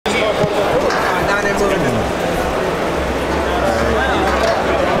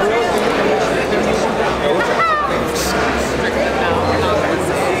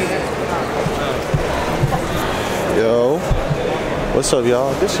What's up,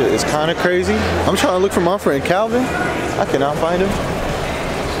 y'all? This shit is kind of crazy. I'm trying to look for my friend Calvin. I cannot find him.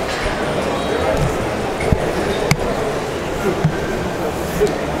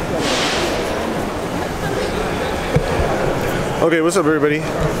 Okay, what's up, everybody?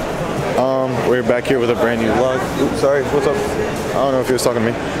 We're back here with a brand new vlog. Oops, sorry, what's up? I don't know if he was talking to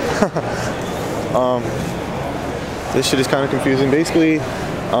me. This shit is kind of confusing. Basically,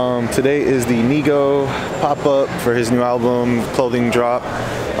 today is the Nigo pop-up for his new album, clothing drop.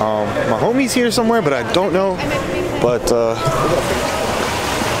 My homie's here somewhere, but I don't know. But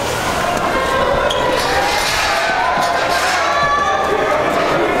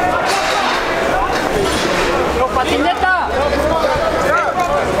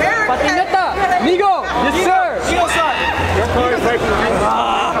Nigo! Yes, sir! Nigo, son! Your car is right behind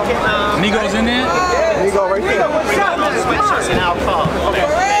you. Nigo's in there? Nigo right there. Sweatshirts and alcohol. Okay.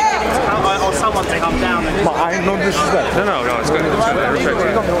 Or someone to come down. I ain't no disrespect. No, it's good. It's good. I respect you.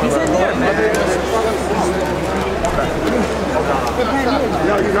 He's in there, man.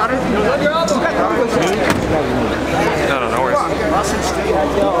 Yo, you got it? No worries.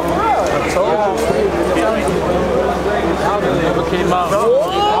 Never came out.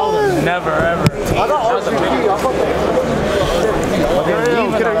 Never, ever.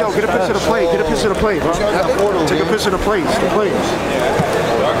 Get a picture of the plate. Get a picture of the plate, bro. Take a picture of the plates.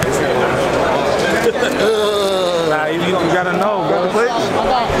 Nah, you gotta know, bro. The plates? I'll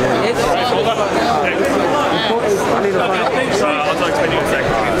talk to you in a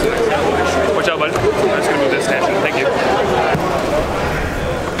second. Watch out, bud. I'm just gonna move this stand. Thank you.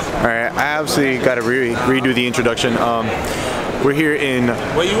 Alright, I obviously got to redo the introduction. We're here in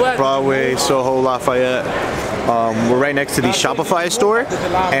Broadway, Soho, Lafayette. We're right next to the Shopify store,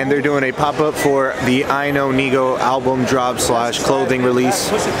 and they're doing a pop-up for the I KNOW NIGO album drop / clothing release.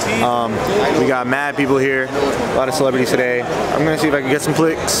 We got mad people here, a lot of celebrities today. I'm gonna see if I can get some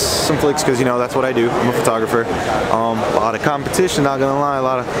flicks, because you know that's what I do. I'm a photographer. A lot of competition, not gonna lie, a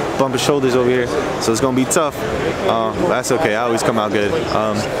lot of bumping shoulders over here, so it's gonna be tough. That's okay. I always come out good.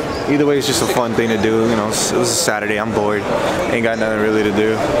 Either way, it's just a fun thing to do. You know, it was a Saturday. I'm bored. Ain't got nothing really to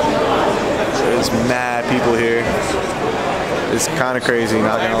do. There's mad people here. It's kind of crazy,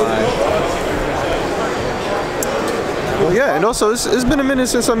 not gonna lie. Well, yeah, and also it's been a minute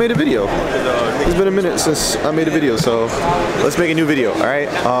since I made a video. It's been a minute since I made a video, so let's make a new video, all right?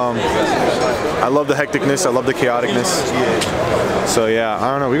 I love the hecticness. I love the chaoticness. So yeah, I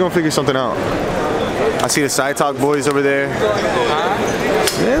don't know. We're gonna figure something out. I see the Side Talk boys over there.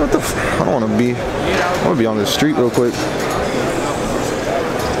 Yeah, what the f? I don't want to be. I want to be on the street real quick.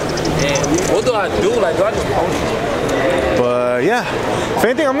 What do I do? Like, do I just post? But yeah, if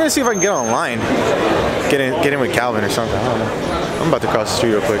anything, I'm gonna see if I can get online. Get in with Calvin or something. I don't know. I'm about to cross the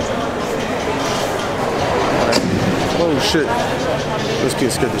street real quick. Oh shit! This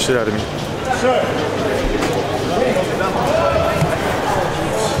kid scared the shit out of me.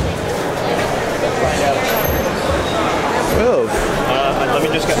 Oh. Let me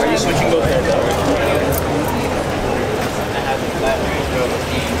just get. Are you switching both hands out?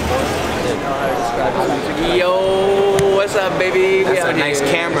 Yo, what's up, baby? That's a nice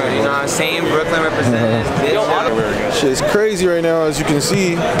camera, you know what I'm saying? Brooklyn represents. Shit's crazy right now, as you can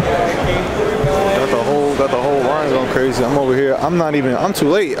see. Got the whole line going crazy. I'm over here. I'm too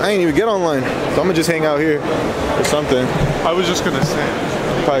late. I ain't even get online. So I'm gonna just hang out here or something. I was just gonna say.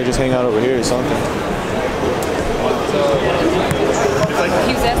 Probably just hang out over here or something.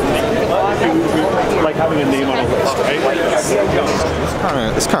 Like having a name on it,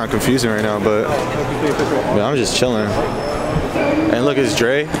 right? It's kind of confusing right now, but yeah, I'm just chilling. And look, it's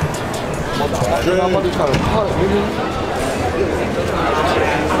Dre.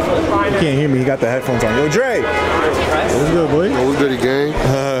 You can't hear me. He got the headphones on. Yo, Dre. What's good, boy? Yo, we good again.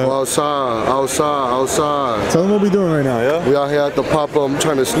 Outside. Tell them what we doing right now, yeah? We out here at the pop-up. I'm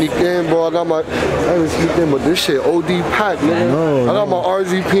trying to sneak in, bro. I haven't sneaked in, but this shit OD packed, man. I got my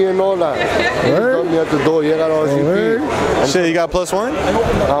RZP and all that. Got me at the door. Yeah, I got RZP. Shit, you got +1?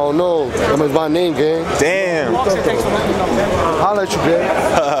 I don't know. That was my name, gang. Damn. I'll let you, gang.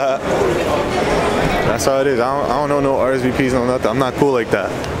 That's how it is. I don't know no RSVPs, no nothing. I'm not cool like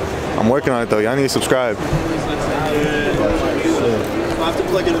that. I'm working on it though. Y'all need to subscribe.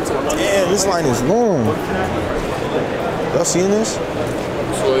 Yeah, this line is long. Y'all seeing this?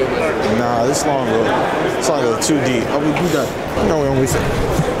 Nah, this long, bro. This line goes too deep. Oh, we do that. No, we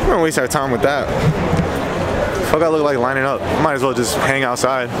don't waste our time with that. Fuck, I look like lining up. I might as well just hang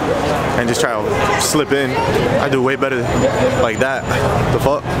outside and just try to slip in. I do way better like that. The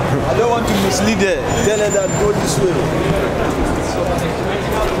fuck? I don't want to mislead her. Tell her that go this way.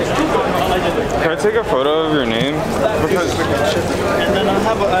 Can I take a photo of your name? Because and then I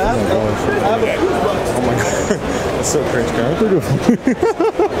have a oh my god. That's so cringe, man.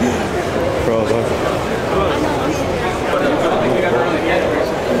 Bro,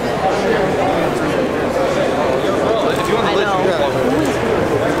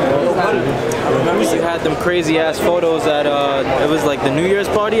 I remember you had them crazy ass photos at it was like the New Year's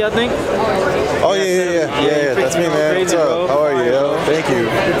party, I think. Oh yeah. That's me, man. Crazy, what's up? bro. How are you, yo? Thank you.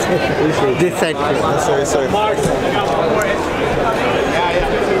 This side. Sorry.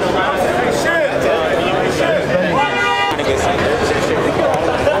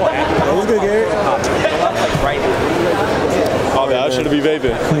 What's good, Gary? oh man, I shouldn't be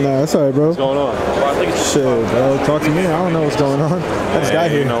vaping. Nah, that's alright, bro. What's going on? Shit, bro. Talk to me. I don't know what's going on. I just got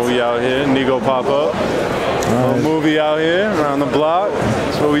here. You know, we out here. Nigo pop up. Little movie out here around the block.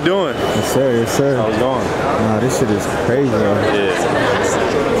 That's what we doing. Yes, sir. How's it going? Nah, this shit is crazy, bro. Yeah.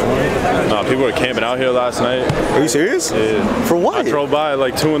 Nah, people were camping out here last night. Are you serious? Yeah. For what? I drove by at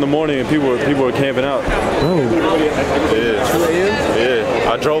like 2 in the morning and people were camping out. Oh. Yeah.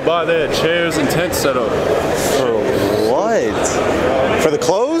 I drove by there, chairs and tents set up. What? For the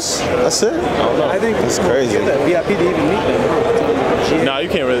clothes? That's it? I think that's crazy. VIP to even meet them. Nah, you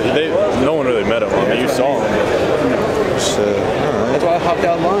can't really. No one really met them. I mean, you saw them. Shit. Right. That's why I hopped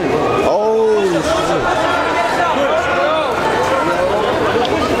out line. Oh, shit.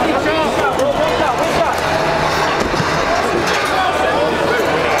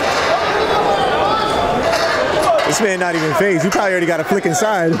 This man not even phased. You probably already got a flick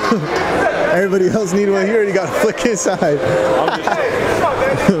inside. Everybody else need one. He already got a flick inside.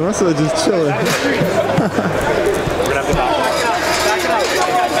 Russell just chilling.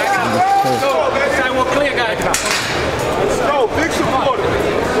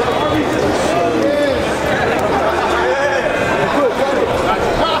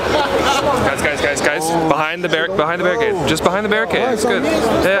 Guys, behind the barricade. Just behind the barricade. It's good.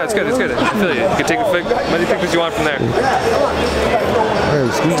 Yeah, it's good. I feel you. You can take as many pictures you want from there. Hey,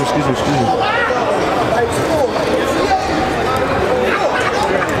 excuse me.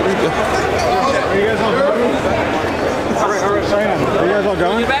 Are you guys all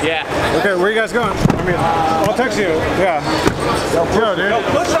going? Yeah. Okay, where are you guys going? I'll text you. Yeah. Yo, dude.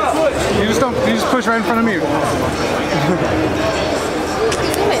 You just push right in front of me.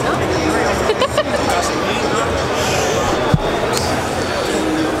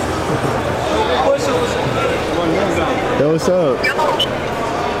 Yo, what's up?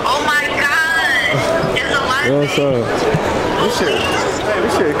 Oh my god! There's a lot Yo, of what's up?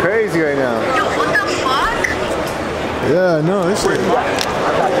 This shit crazy right now. Yo, what the fuck? Yeah, no, this shit is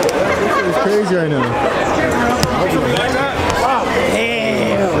crazy right now.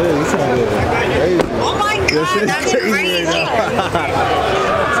 Damn! This is crazy. Oh my god, that's crazy!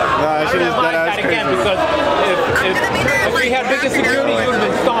 Nah, that shit is that ass crazy. Because if we had bigger security, you would have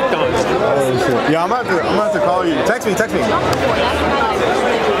been stomped on. Oh shit. Yeah, I'm about to call you. Text me.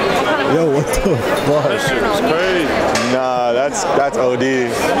 Yo, what the fuck? That shit was crazy. Nah, that's OD.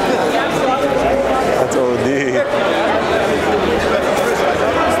 That's OD.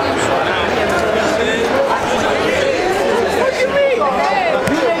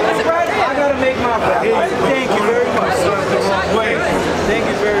 I gotta make my back. Thank you very much. Thank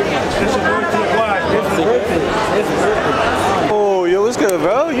you very much. This is worth the black. Oh, yo, what's good,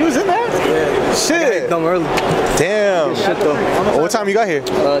 bro? You was in there? Yeah. Shit. Come early. Damn. Shit though. What time you got here?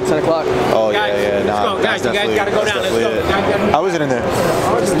 10 o'clock. Oh yeah. Nah, Guys, you guys gotta go down. Let's go. How was it in there?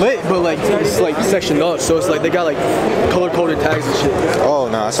 It's lit, but like it's like sectioned up, so it's like they got like color-coded tags and shit. Oh,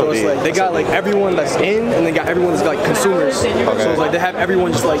 nah, that's So it's like they got like everyone that's in, and they got everyone that's got like consumers. So it's like they have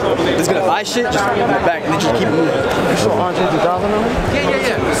everyone just like that's gonna buy shit just in the back, and they just keep moving.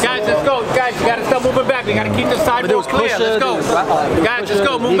 Yeah. Guys, let's go. Guys, you gotta start moving back. We gotta keep the sidewalk clear. Let's go. Guys, let's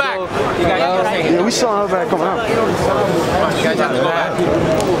go. Move back. Yeah, we saw her back coming out. You guys have to go back.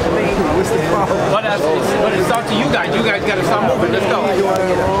 But it's up to you guys. You guys gotta start moving. Let's go.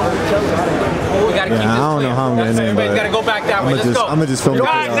 We gotta keep this clear. I don't know how I'm getting in, Everybody's gotta go back that way. Let's go. I'm gonna just film the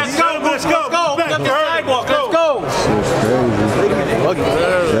Guys, let's go. Let's go. Open up the sidewalk. Let's go.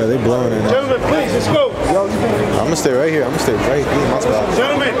 Yeah, they blowing it now. Gentlemen, please, let's go. I'm gonna stay right here. My spot.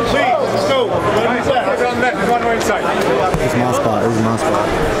 Gentlemen, please, let's go. One way inside. This is my spot. I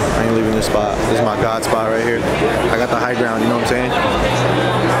ain't leaving this spot. This is my God spot right here. I got the high ground, you know what I'm saying?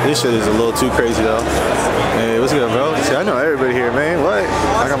 This shit is a little too crazy though. Hey, what's good, bro? See, I know everybody here, man. What?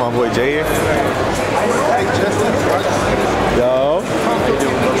 I got my boy Jay here. Yo.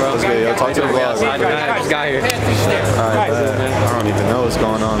 What's good, yo? Talk to the vlog. This guy here. Alright, I don't even know what's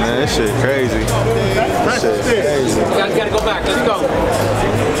going on, man. This shit crazy. This shit crazy. You guys gotta go back. Let's go.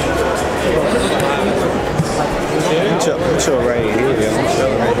 chill right here.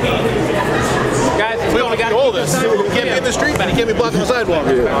 Guys, we only got all this. You can't be in the street, man. You can't be blocking the sidewalk.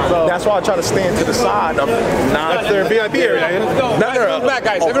 That's why I try to stand to the side of That's their VIP area. No, move back,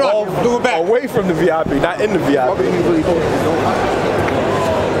 guys. Everyone, move back. Away from the VIP, not in the VIP.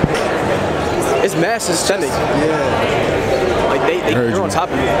 It's mass aesthetic. Yeah. Like they're on top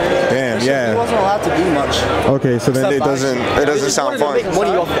of it. Damn, yeah. He wasn't allowed to do much. Okay, so then it doesn't sound fun. Make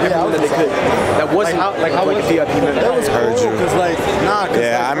money off everyone that they could. That wasn't like a VIP member. That was cool, cause like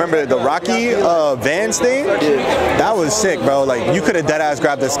yeah, I remember the Rocky Vans thing. That was sick, bro. Like you could have dead ass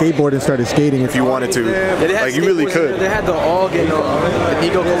grabbed a skateboard and started skating if you wanted to. Like you really could. They had the all getting the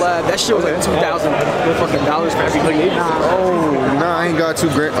Nigo collab. That shit was like $2,000 for everybody. Oh, nah, I ain't got too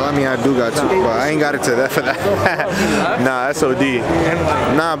great. I mean, I do got two, but I ain't got it to that for that. Nah, that's OD.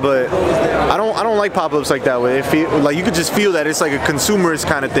 Nah, but I don't like pop-ups like that. Where it feel like you could just feel that it's like a consumerist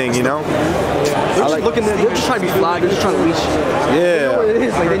kind of thing, you know? They're just looking. They're just trying to be fly. They're just trying to reach. Yeah. They know what it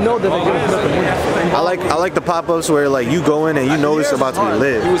is. Like they know that they're gonna put up the money. I like the pop-ups where like you go in and you know it's about to be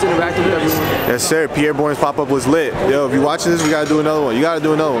lit. He was interacting with everyone. Yes, sir. Pierre Bourne's pop-up was lit. Yo, if you're watching this, we gotta do another one. You gotta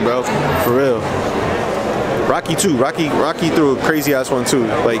do another one, bro. For real. Rocky too. Rocky threw a crazy ass one too.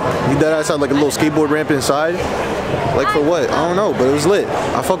 Like he dead ass had like a little skateboard ramp inside. Like for what? I don't know, but it was lit.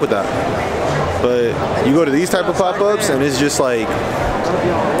 I fuck with that. But you go to these type of pop-ups and it's just like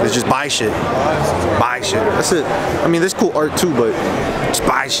it's just buy shit. Buy shit. That's it. I mean there's cool art too, but just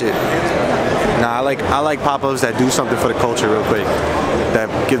buy shit. Nah, I like pop-ups that do something for the culture real quick. That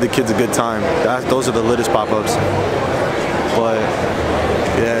give the kids a good time. Those are the littest pop-ups. But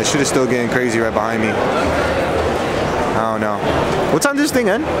yeah, shit is still getting crazy right behind me. I don't know. What time does this thing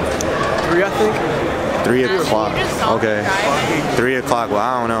end? 3, I think. 3 o'clock. Okay. 3 o'clock. Well,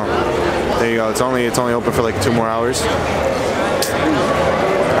 I don't know. There you go. It's only open for like 2 more hours.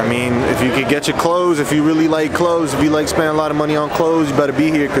 I mean, if you could get your clothes, if you really like clothes, if you like spending a lot of money on clothes, you better be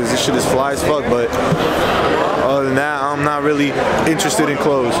here because this shit is fly as fuck. But other than that, I'm not really interested in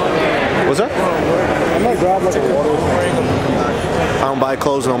clothes. What's up? I might grab like a water. I don't buy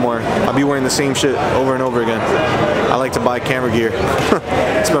clothes no more. I'll be wearing the same shit over and over again. I like to buy camera gear.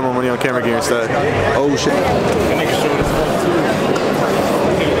 Spend my money on camera gear instead. Oh shit.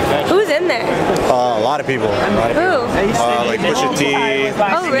 Who's in there? A lot of people. Who? Like Pusha T,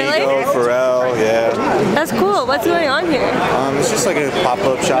 Oh, really? Nigo, Pharrell, yeah. That's cool. What's going on here? It's just like a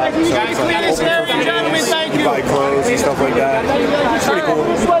pop-up shop. So it's like open for free. You buy clothes and stuff like that. It's pretty cool.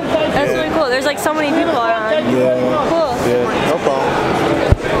 That's really cool. There's like so many people around. Yeah. Cool. Yeah, no problem.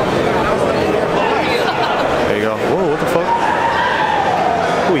 There you go. Whoa, what the fuck?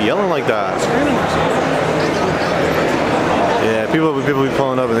 Who yelling like that? Yeah, people be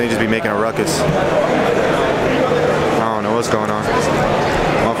pulling up and they just be making a ruckus. I don't know what's going on.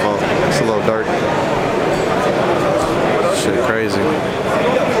 My fault. It's a little dark. Shit, crazy.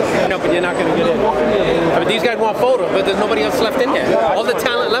 No, but you're not going to get in. But these guys want photos, but there's nobody else left in there. All the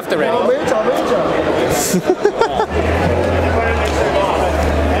talent left already.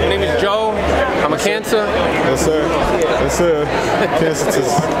 My name is Joe. I'm a cancer. Yes, sir. Yes, sir. Cancer to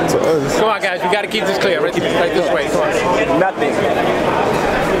us. Come on, guys. We got to keep this clear. Right this way. Nothing.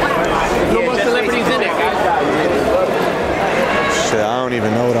 No more celebrities in there, guys. Shit, I don't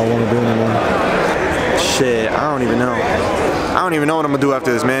even know what I want to do anymore. Shit, I don't even know. I don't even know what I'm gonna do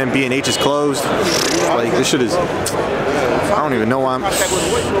after this, man. B&H is closed. Like this shit is. I don't even know why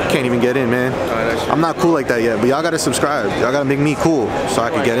can't even get in, man. I'm not cool like that yet, but y'all gotta subscribe. Y'all gotta make me cool so I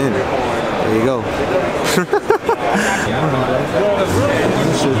can get in. There you go.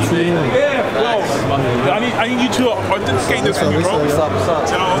 I need you to authenticate this for me, bro.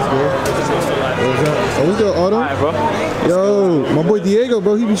 What's good, Autumn? Hi, bro. Yo, my boy Diego,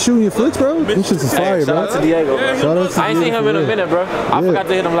 bro, he be shooting your flicks, bro. This shit's fire, bro. Shout out to Diego, bro. Shout out to I ain't seen him in a minute, bro. I forgot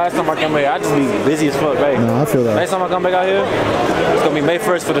to hit him last time I came here. I just be busy as fuck, right? No, I feel that. Next time I come back out here, it's gonna be May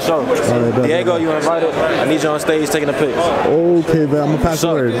 1st for the show. Right, Diego, you invited. I need you on stage taking a pic. Okay, man, I'm gonna pass the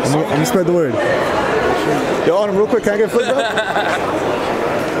word. I'm gonna spread the word. Yo, Autumn, real quick, can I get a flick, bro?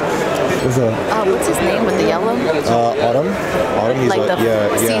 What's up? What's his name with the yellow? Autumn. Autumn, he's like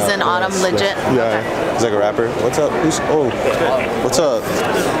the season Autumn legit. Yeah, he's like a rapper. What's up? What's up?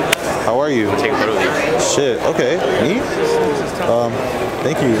 How are you? Take a photo with you. Shit. Okay. Me?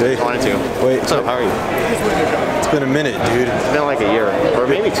 Thank you. Hey. I wanted to. Wait. What's up? How are you? It's been a minute, dude. It's been like a year, or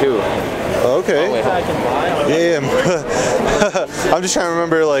maybe 2. Okay. Yeah. I'm just trying to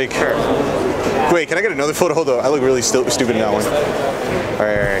remember, like. Sure. Wait, can I get another photo? Hold on. I look really stupid in that one. All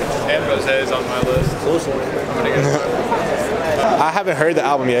right. And Rosé is on my list. I haven't heard the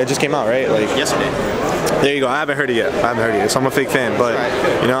album yet. It just came out, right? Like yesterday. There you go. I haven't heard it yet. So I'm a fake fan, but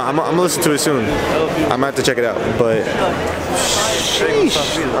you know, I'm gonna listen to it soon. I'm gonna have to check it out. But sheesh,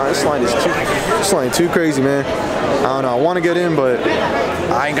 this line is too crazy, man. I don't know. I want to get in, but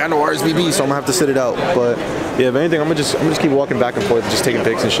I ain't got no RSVP, so I'm gonna have to sit it out. But yeah, if anything, I'm gonna just keep walking back and forth, just taking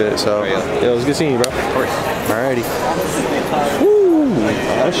pics and shit. So yeah, it was good seeing you, bro. Of course. Alrighty. Woo,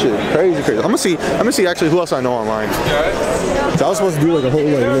 that shit crazy. I'm gonna see actually who else I know online. So I was supposed to do like a whole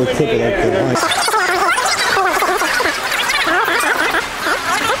like little clip of like the line.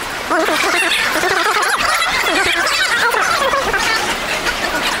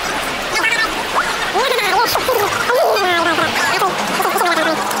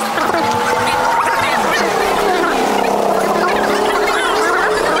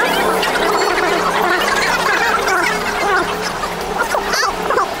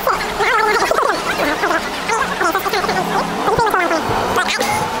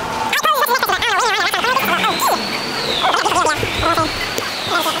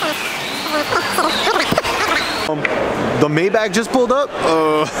 The Maybach just pulled up.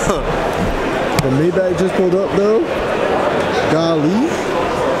 The Maybach just pulled up though. Golly.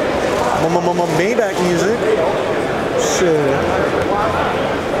 Maybach music. Shit.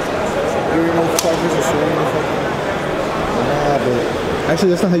 Nah, but actually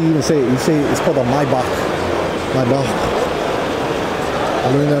that's not how you even say it. You say it's called a Maybach. Maybach. I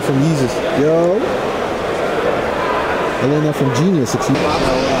learned that from Jesus. Yo. I learned that from Genius.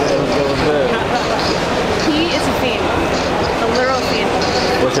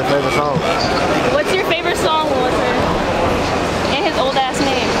 What's your favorite song? What's your favorite song, Walter? And his old ass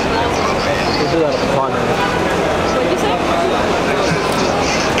name. We'll do that at the corner. What'd you say?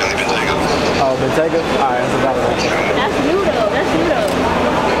 Oh, Bentayga? Alright, that's about it. That's new though. That's new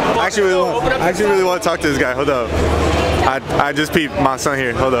though. I actually really want to talk to this guy. Hold up. I just peeped my son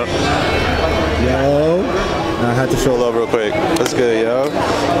here. Hold up. Yo. I had to show love real quick. That's good, yo.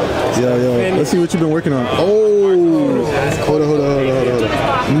 Yo. Let's see what you've been working on. Oh. Hold on.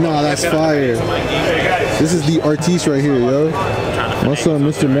 Nah, that's fire. This is the artiste right here, yo. My son,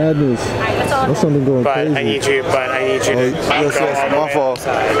 Mr. Madness. My son been going crazy. I need you to. Yes, my fault.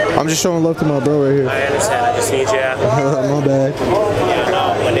 I'm just showing love to my bro right here. I understand. I just need you. My bad. Yeah,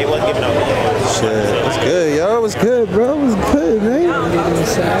 no, when they wasn't giving up. Shit, what's good, yo? What's good, bro? What's good, man?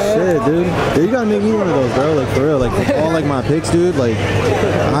 Shit, dude. You gotta make me one of those, bro. Like for real, like all like my picks, dude. Like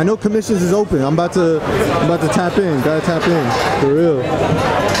I know commissions is open. I'm about to tap in. Gotta tap in. For real.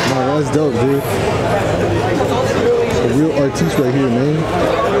 Nah, that's dope, dude. A real artiste right here, man.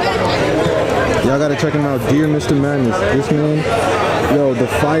 Y'all gotta check him out. Dear Mr. Madness. This man, yo, the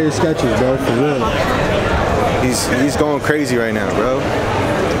fire sketches, bro. For real. He's going crazy right now, bro.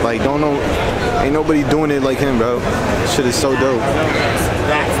 Like, ain't nobody doing it like him, bro. This shit is so dope.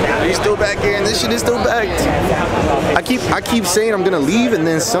 He's still back here, and this shit is still backed. I keep saying I'm gonna leave, and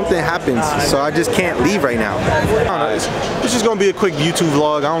then something happens, so I just can't leave right now. I don't know. It's just gonna be a quick YouTube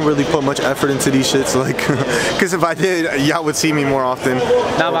vlog. I don't really put much effort into these shits, like, cause if I did, y'all would see me more often.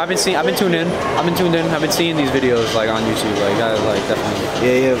 Nah, but I've been tuned in. I've been seeing these videos like on YouTube, like definitely.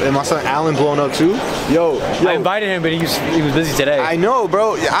 Yeah. And my son Alan blowing up too. Yo. I invited him, but he was busy today. I know,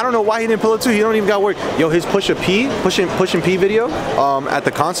 bro. I don't know why he didn't pull up too. He don't even got work. Yo, his Pushing P video at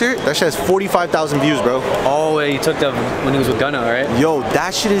the concert, that shit has 45,000 views, bro. Oh, he took them when he was with Gunna, right? Yo,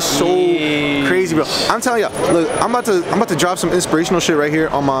 that shit is so crazy, bro. I'm telling y'all, look, I'm about to drop some inspirational shit right here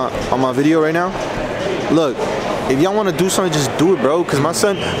on my video right now. Look, if y'all want to do something, just do it, bro. Cause my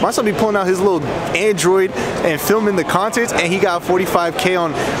son be pulling out his little Android and filming the concerts, and he got 45K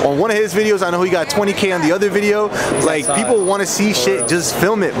on one of his videos. I know he got 20K on the other video. Like, people want to see shit, just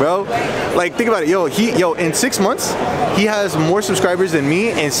film it, bro. Like, think about it, yo, in 6 months, he has more subscribers than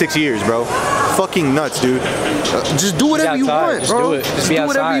me in 6 years, bro. Fucking nuts, dude. Just do whatever you want, bro. Just do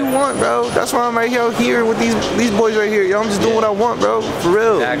whatever you want, bro. That's why I'm right here with these boys right here. Yo, I'm just doing what I want, bro. For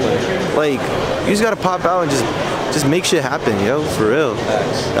real. Exactly. Like, you just gotta pop out and just make shit happen, yo, for real.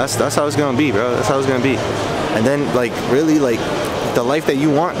 That's how it's gonna be, bro. That's how it's gonna be. And then, like, really, like, the life that you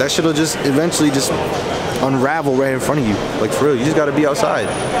want, that shit'll just eventually just unravel right in front of you. Like, for real, you just gotta be outside.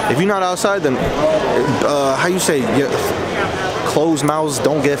 If you're not outside, then how you say, closed mouths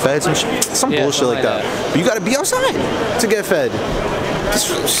don't get fed, some bullshit like that. But you gotta be outside to get fed.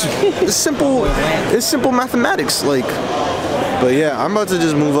 It's simple mathematics, like. But yeah, I'm about to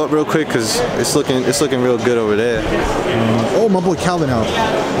just move up real quick because it's looking real good over there. Oh, my boy Calvin out.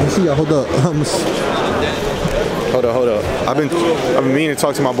 Let me see y'all. Hold up. Hold up. I've been meaning to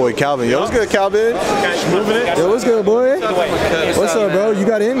talk to my boy Calvin. Yo, what's good, Calvin? Moving it. Yo, what's good, boy? What's up, bro? You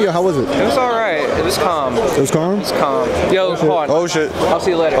got in? Yo, how was it? It was alright. It was calm. It was calm? It was calm. Yo, hold on. Oh shit. I'll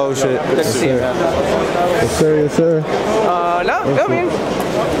see you later. Oh shit. Good to see you, man. Yes, sir. Yes, sir. No, I mean,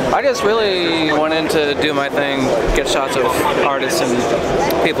 I just really wanted to do my thing, get shots of artists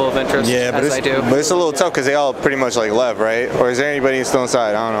and people of interest, as I do. But it's a little tough because they all pretty much like left, right? Or is there anybody still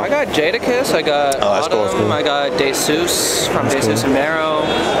inside? I don't know. I got Jadakiss, I got Autumn, I got DeSeuss from DeSeuss and Marrow.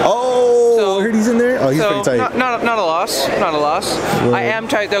 Oh, I heard he's in there? Oh, he's pretty tight. Not a loss. Not a loss. Right. I am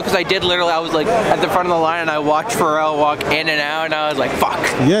tight though because I did literally. I was like at the front of the line and I watched Pharrell walk in and out and I was like, fuck.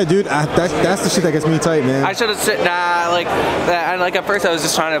 Yeah, dude. That's the shit that gets me tight, man. I should have said like at first I was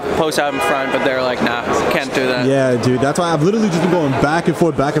just trying to post out in front, but they're like, nah, can't do that. Yeah, dude. That's why I've literally just been going back and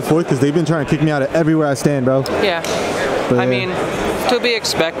forth because they've been trying to kick me out of everywhere I stand, bro. Yeah. But, I mean, to be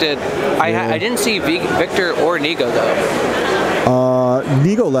expected. I didn't see Victor or Nigo though.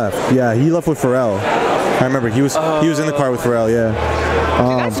 Nigo left. Yeah, he left with Pharrell. I remember he was in the car with Pharrell. Yeah.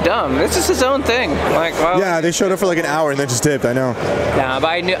 Dude, that's dumb. This is his own thing. Like, well, yeah, they showed up for like an hour and then just dipped. I know. Nah, but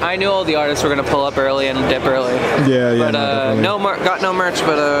I knew all the artists were gonna pull up early and dip early. Yeah, yeah. But got no merch,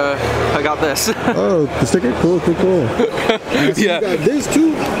 but I got this. Oh, the sticker. Cool. Yeah. You got this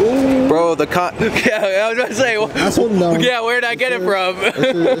too. Ooh. Bro, the yeah, I was about to say. That's what yeah, where'd I get it from?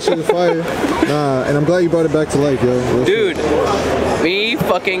 That shit is fire. Nah, and I'm glad you brought it back to life, yo. Dude, me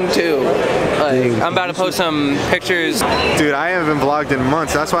fucking too. Like, dude, I'm about to post some pictures. Dude, I haven't been vlogged in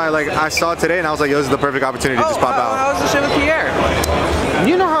months. That's why I saw it today and I was like, yo, this is the perfect opportunity to just pop out. How's the shit with Pierre?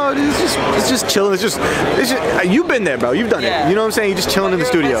 You know how it is. It's just chilling. It's just you've been there, bro. You've done it. You know what I'm saying? You're just chilling in the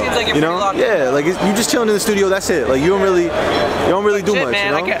studio. Like you know? Yeah, like you just chilling in the studio. That's it. Like you don't really do much.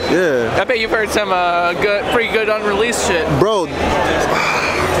 Man, you know? I bet you've heard some pretty good unreleased shit, bro.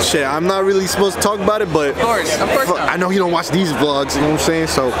 Shit, I'm not really supposed to talk about it, but of course not. I know you don't watch these vlogs, you know what I'm saying?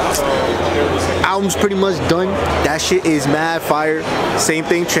 So, album's pretty much done. That shit is mad fire. Same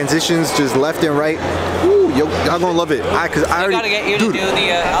thing, transitions just left and right. Woo, yo, y'all gonna love it. I gotta get you to do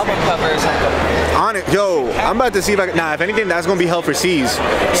the album cover or something. On it, yo, I'm about to see if I can. Nah, if anything, that's gonna be hell for C's.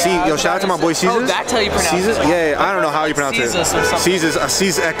 Yo, shout out to my boy Caesars. Oh, that's how you pronounce it. Yeah, I don't know how you pronounce it.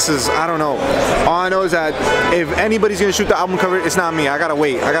 Caesars, X's, I don't know. All I know is that if anybody's gonna shoot the album cover, it's not me. I gotta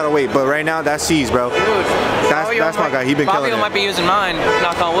wait. But right now, that's C's, bro. That's my guy. He been killing it. Fabio might be using mine.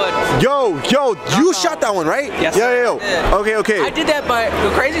 Knock on wood. Yo, you shot that one, right? Yes. Yo. Okay. I did that, but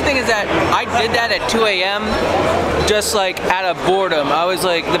the crazy thing is that I did that at 2 a.m. just like out of boredom. I was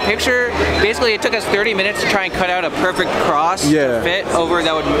like, the picture. Basically, it took us 30 minutes to try and cut out a perfect cross to fit over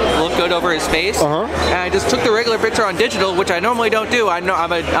that would look good over his face. And I just took the regular picture on digital, which I normally don't do. I know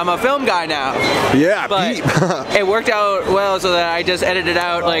I'm a film guy now. Yeah, but it worked out well, so that I just edited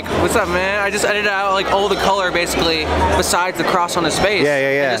out like, what's up, man? I just edited out like all the color basically besides the cross on his face. Yeah.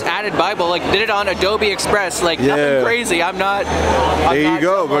 And just added Bible, like did it on Adobe Express, like nothing crazy. I'm not. There you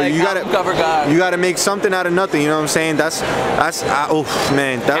go, bro. Like, you gotta make something out of nothing. You know what I'm saying? That's oh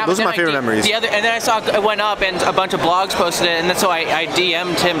man, those are my favorite memories. And then I saw it went up and a bunch of blogs posted it, and then so I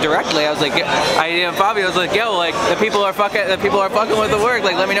DM'd him directly. I was like, Fabio was like, yo, like the people are fucking with the work.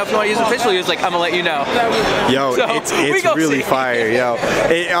 Like, let me know if you want to use it officially. He was like, I'm gonna let you know. Yo, so, it's really fire, yo.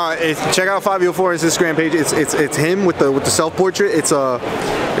 Check out Fabio Forest's Instagram page. It's him with the self-portrait. It's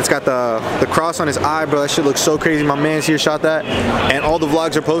got the cross on his eye, bro. That shit looks so crazy. My man's here shot that, and all the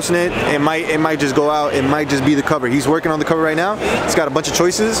vlogs are posting it. It might just go out. It might just be the cover. He's working on the cover right now. It's got a bunch of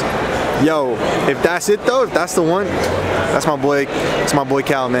choices. Yo, if that's it though, if that's the one, that's my boy. It's my boy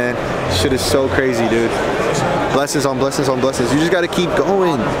Cal, man. Shit is so crazy, dude. Blessings on blessings on blessings. You just gotta keep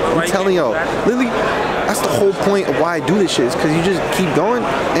going. I'm telling y'all, literally. That's the whole point of why I do this shit, is because you just keep going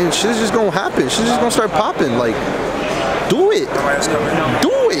and shit's just gonna happen. Shit's just gonna start popping. Like, do it.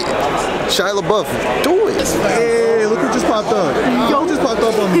 Shia LaBeouf, do it. Hey, look who just popped up. Yo, just popped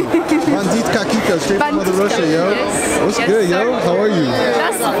up on me. Bandit Kakita, straight from Mother Russia, yo. What's good, yo? How are you?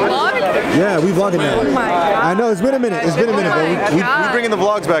 That's the vlog? Yeah, we vlogging now. Oh my god. I know, it's been a minute, but we bringing the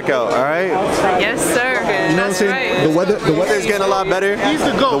vlogs back out, alright? Yes, sir. You know what I'm saying? The weather is getting a lot better.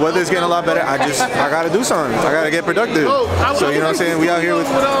 The weather is getting a lot better. I gotta do something. I gotta get productive. So, you know what I'm saying? We out here with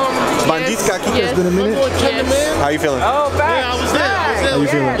Bandit Kakita. It's been a minute. Yes. How you feeling? Oh, back. How you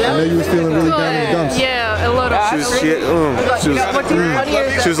feeling? I know you was feeling really down in the dumps. Yeah, a little.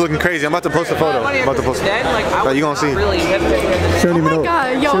 She was looking crazy. I'm about to post a photo. I'm about to post it. But you gonna see. Oh my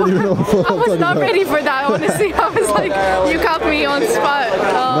god, yo. I was not ready for that, honestly. I was like, you caught me on spot.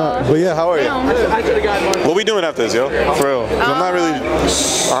 But yeah, how are you? What we doing after this, yo? For real. 'Cause I'm not really,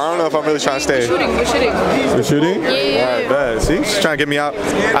 I don't know if I'm really trying to stay. We're shooting. We're shooting? Yeah. Alright, bad. See? She's trying to get me out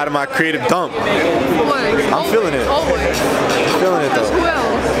of my creative dump. I'm feeling it. Feeling it though. Who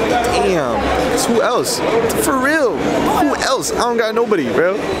else? Damn. Who else? For real. Who else? I don't got nobody,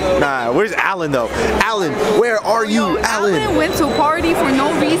 bro. Nah, where's Alan though? Alan, where are you, Alan? Alan went to a party for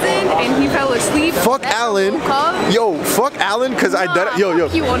no reason and he fell asleep. Fuck Alan. Yo, fuck Alan, cause I did. Yo.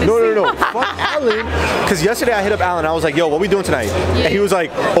 No. Fuck Alan. Cause yesterday I hit up Alan. I was like, yo, what we doing tonight? And he was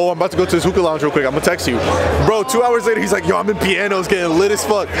like, oh, I'm about to go to this hookah lounge real quick. I'm gonna text you, bro. 2 hours later, he's like, yo, I'm in pianos, getting lit as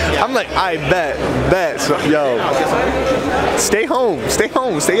fuck. I'm like, I bet. So, yo, stay home,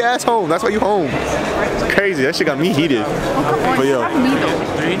 stay your ass home. That's why you home. It's crazy. That shit got me heated. But yo,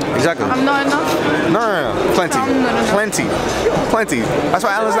 exactly. I'm not enough. No. Plenty. That's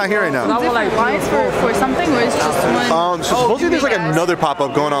why Alan's not here right now. Different lines for something, or is just one? So supposedly there's like another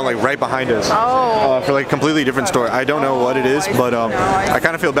pop-up going on like right behind us. For like a completely different store. I don't know what it is, but I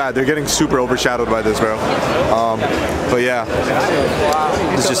kind of feel bad. They're getting super overshadowed by this, bro. But yeah,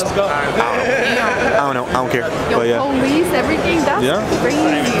 it's just I don't know. I don't care. But yeah. Police, everything. That's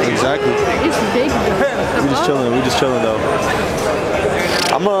crazy. Exactly. It's big. We just chilling though.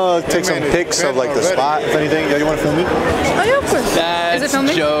 I'm gonna take some pics of like the spot, if anything. Yo, you wanna film me? Oh yeah, of course. Is it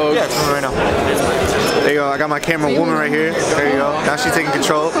filming? Yeah, it's filming right now. There you go, I got my camera woman right here. There you go. Now she's taking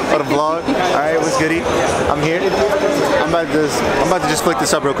control of the vlog. Alright, what's goody? I'm here. I'm about to just flick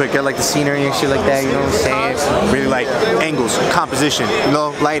this up real quick, get like the scenery and shit like that, you know what I'm saying? Really like angles, composition, you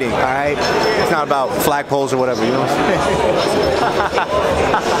know, lighting, alright? It's not about flagpoles or whatever, you know what I'm saying?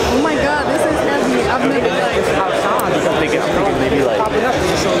 Oh my god, this is heavy. I've never done it. I'm thinking maybe like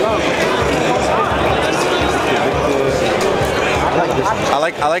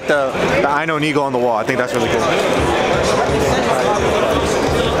I like the I Know Nigo on the wall. I think that's really cool.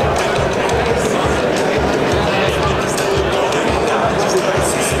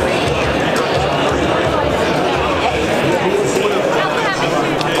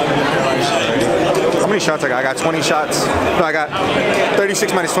 How many shots I got? I got 20 shots. No, I got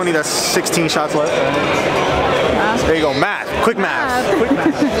 36 minus 20. That's 16 shots left. There you go, math. Quick math.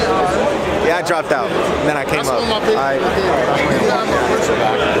 Yeah, I dropped out. Then I came up.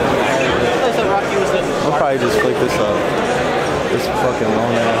 I'll probably just flick this up. This fucking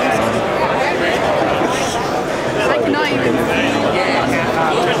long ass. I cannot even.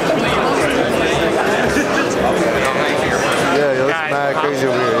 Yeah, yo, it's mad crazy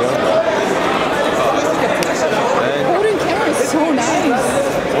over here, yo. Holding camera is so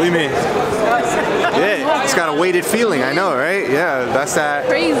nice. What do you mean? Yeah, it's got a weighted feeling. I know, right? Yeah, that's that.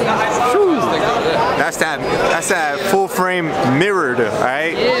 Crazy. That's that full frame mirrored, all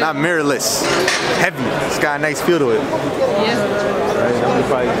right? Yeah. Not mirrorless. Heavy. It's got a nice feel to it. Yeah. Right, I'm gonna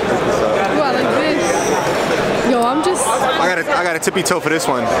probably pick this up. Ooh, I like this. Yo, I'm just. I got a tippy toe for this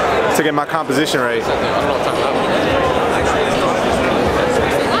one to get my composition right.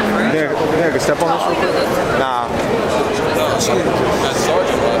 There, can step on this real quick? Nah.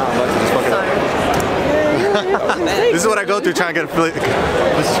 This is what I go through trying to get a flick.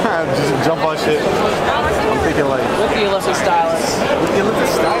 Just trying to just jump on shit. I'm thinking like. Look at the Olympic stylist. Look at the Olympic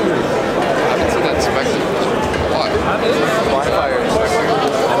stylist. I haven't seen that spectacle. Why? Bonfire.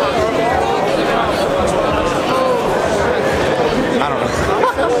 I don't know.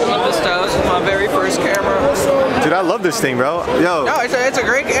 Olympic stylist is my very first camera. Dude, I love this thing, bro. Yo. No, it's a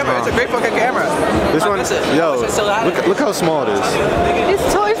great camera. It's a great fucking camera. This one, yo, look how small it is.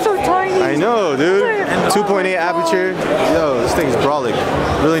 It's so tiny. I know, dude. 2.8 aperture. Yo, this thing's brolic.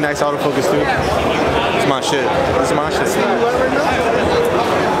 Really nice autofocus too. It's my shit. This is my shit.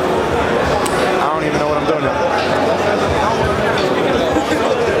 I don't even know what I'm doing now.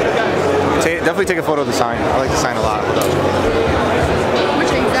 Definitely take a photo of the sign. I like the sign a lot.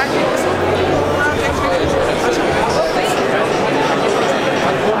 Which exactly?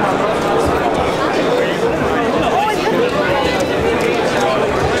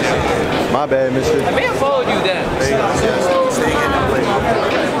 My bad, mister. I may have followed you then.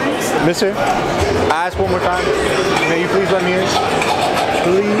 Mister, I ask one more time. May you please let me in?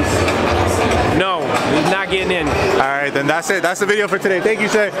 Please? No, he's not getting in. Alright, then that's it. That's the video for today. Thank you,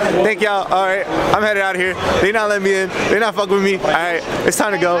 sir. Thank y'all. Alright, I'm headed out of here. They not letting me in. They not fucking with me. Alright, it's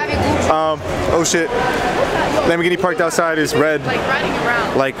time to go. Oh shit. Lamborghini parked outside is red. Like riding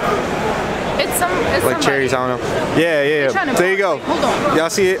around. Like It's like cherries, I don't know. Yeah. There you go. Hold on. Y'all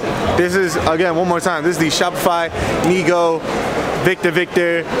see it? This is, again, one more time. This is the Shopify Nigo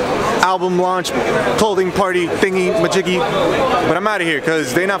Victor album launch clothing party thingy majiggy. But I'm out of here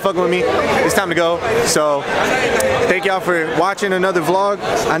because they not fucking with me. It's time to go. So thank y'all for watching another vlog.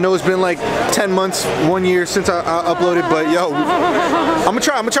 I know it's been like 10 months, 1 year since I uploaded, but yo, I'm gonna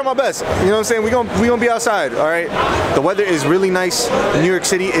try my best. You know what I'm saying? We gonna be outside, all right? The weather is really nice. New York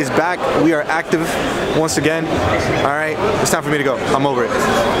City is back. We are active once again. All right, it's time for me to go. I'm over it.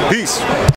 Peace.